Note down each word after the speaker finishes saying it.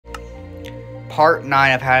part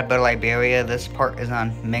 9 of How to Build Liberia. This part is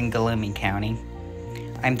on Mingalumi County.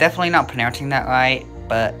 I'm definitely not pronouncing that right,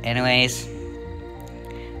 but anyways,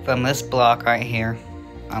 from this block right here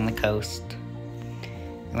on the coast,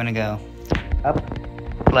 I'm gonna go up,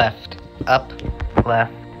 left,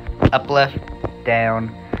 left,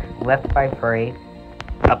 down, left by 3,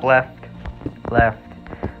 up, left,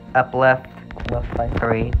 up, left by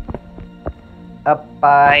 3, up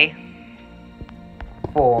by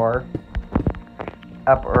 4,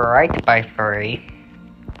 up right by 3,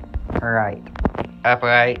 right, up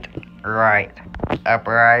right, right, up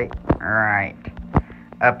right, right,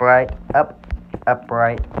 up right, up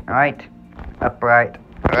right, right, up right,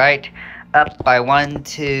 right, up by 1,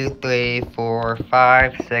 2, 3, 4,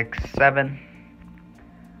 5, 6, 7,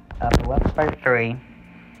 up left by 3,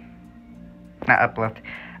 not up left,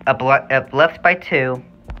 up left by 2,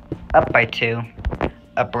 up by 2,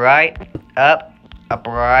 up right, up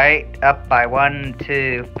right, up by 1,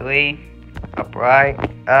 2, 3, up right,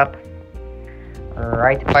 up,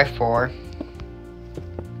 right by 4,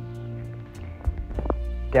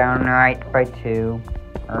 down right by 2,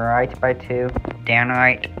 right by 2, down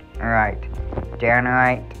right, right, down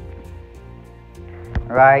right,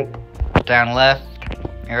 right, down left,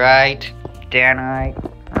 right, down right,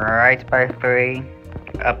 right by 3,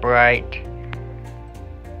 up right,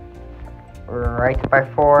 right by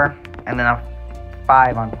 4, and then a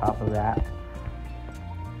 5 on top of that.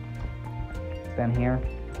 Then here,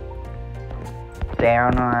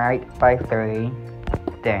 down right by 3,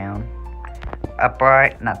 down, up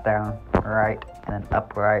right, not down, right, and then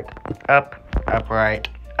up right, up right,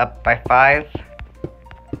 up by 5,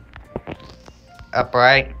 up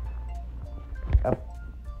right, up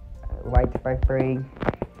right by 3,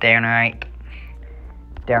 down right,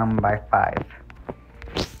 down by 5.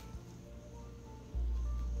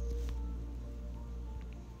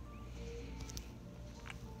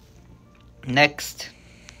 Next,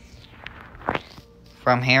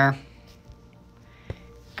 from here,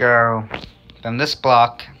 go from this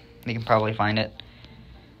block, you can probably find it,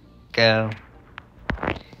 go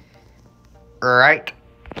right,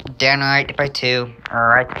 down right by 2,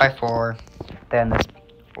 right by 4, then this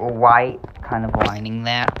white kind of lining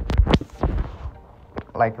that,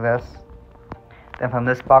 like this. Then from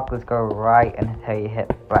this block, let's go right until you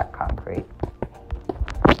hit black concrete.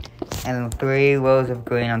 And then 3 rows of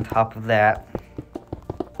green on top of that.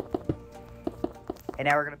 And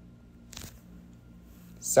now we're gonna...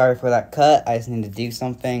 Sorry for that cut, I just need to do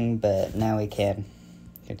something, but now we can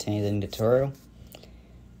continue the tutorial.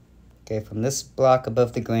 Okay, from this block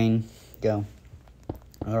above the green, go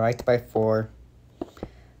right by 4,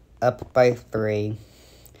 up by 3,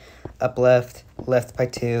 up left, left by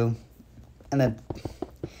 2, and then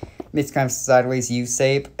make kind of sideways U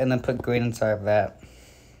shape, and then put green inside of that.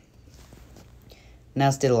 Now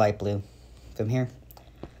let's do the light blue. From here,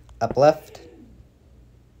 up left,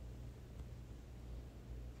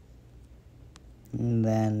 and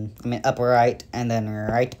then, up right, and then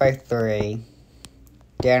right by 3,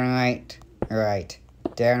 down right, right,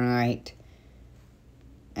 down right,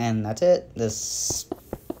 and that's it. Just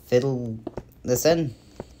fiddle this in.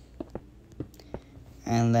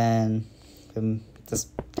 And then, just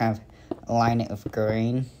kind of align it with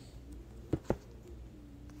green.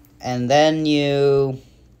 And then you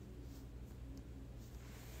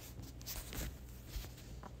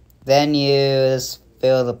just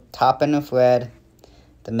fill the top end with red,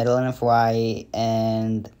 the middle end with white,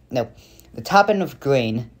 and no, the top end with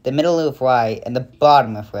green, the middle with white, and the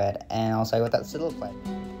bottom with red. And I'll show you what that should look like.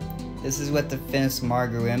 This is what the finished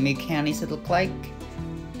Maragibi County should look like.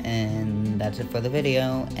 And that's it for the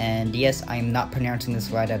video. And yes, I'm not pronouncing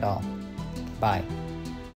this right at all. Bye.